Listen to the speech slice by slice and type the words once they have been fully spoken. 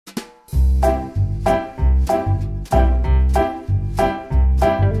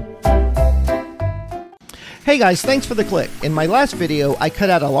Hey guys, thanks for the click. In my last video, I cut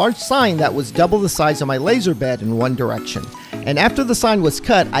out a large sign that was double the size of my laser bed in one direction. And after the sign was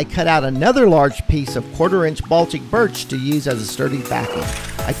cut, I cut out another large piece of 1/4-inch Baltic birch to use as a sturdy backing.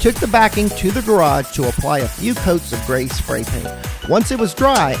 I took the backing to the garage to apply a few coats of gray spray paint. Once it was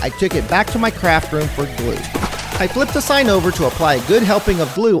dry, I took it back to my craft room for glue. I flipped the sign over to apply a good helping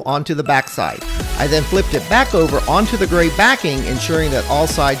of glue onto the backside. I then flipped it back over onto the gray backing, ensuring that all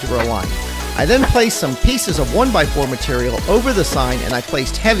sides were aligned. I then placed some pieces of 1x4 material over the sign, and I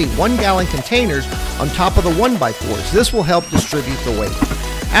placed heavy 1-gallon containers on top of the 1x4s. This will help distribute the weight.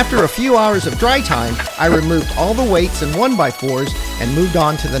 After a few hours of dry time, I removed all the weights and 1x4s and moved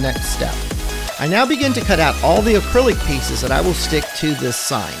on to the next step. I now begin to cut out all the acrylic pieces that I will stick to this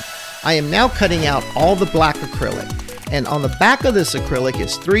sign. I am now cutting out all the black acrylic, and on the back of this acrylic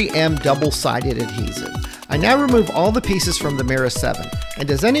is 3M double-sided adhesive. I now remove all the pieces from the Mira 7. And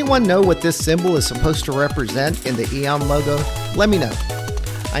does anyone know what this symbol is supposed to represent in the AEON logo? Let me know.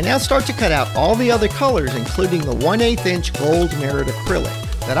 I now start to cut out all the other colors, including the 1/8-inch gold mirrored acrylic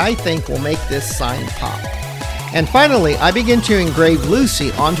that I think will make this sign pop. And finally, I begin to engrave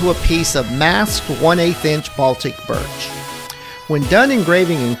Lucy onto a piece of masked 1/8-inch Baltic birch. When done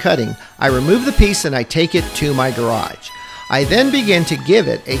engraving and cutting, I remove the piece and I take it to my garage. I then begin to give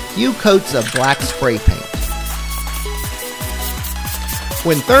it a few coats of black spray paint.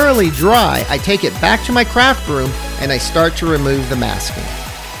 When thoroughly dry, I take it back to my craft room and I start to remove the masking.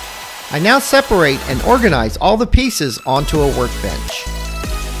 I now separate and organize all the pieces onto a workbench.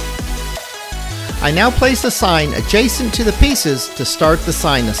 I now place a sign adjacent to the pieces to start the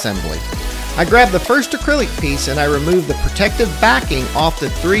sign assembly. I grab the first acrylic piece and I remove the protective backing off the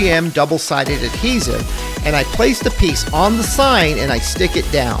 3M double-sided adhesive, and I place the piece on the sign and I stick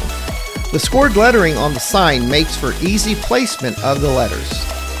it down. The scored lettering on the sign makes for easy placement of the letters.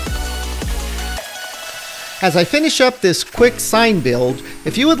 As I finish up this quick sign build,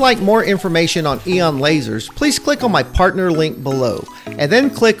 if you would like more information on AEON lasers, please click on my partner link below, and then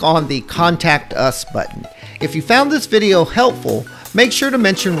click on the Contact Us button. If you found this video helpful, make sure to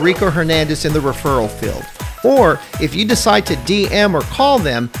mention Rico Hernandez in the referral field. Or if you decide to DM or call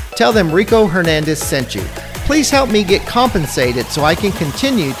them, tell them Rico Hernandez sent you. Please help me get compensated so I can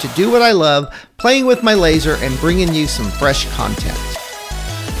continue to do what I love, playing with my laser and bringing you some fresh content.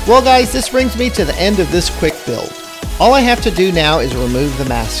 Well guys, this brings me to the end of this quick build. All I have to do now is remove the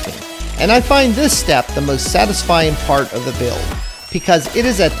masking. And I find this step the most satisfying part of the build, because it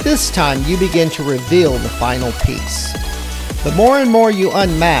is at this time you begin to reveal the final piece. The more and more you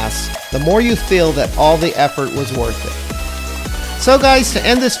unmask, the more you feel that all the effort was worth it. So guys, to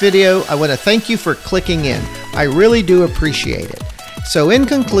end this video, I want to thank you for clicking in. I really do appreciate it. So in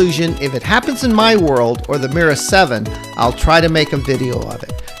conclusion, if it happens in my world or the Mira 7, I'll try to make a video of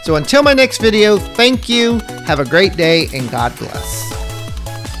it. So until my next video, thank you, have a great day, and God bless.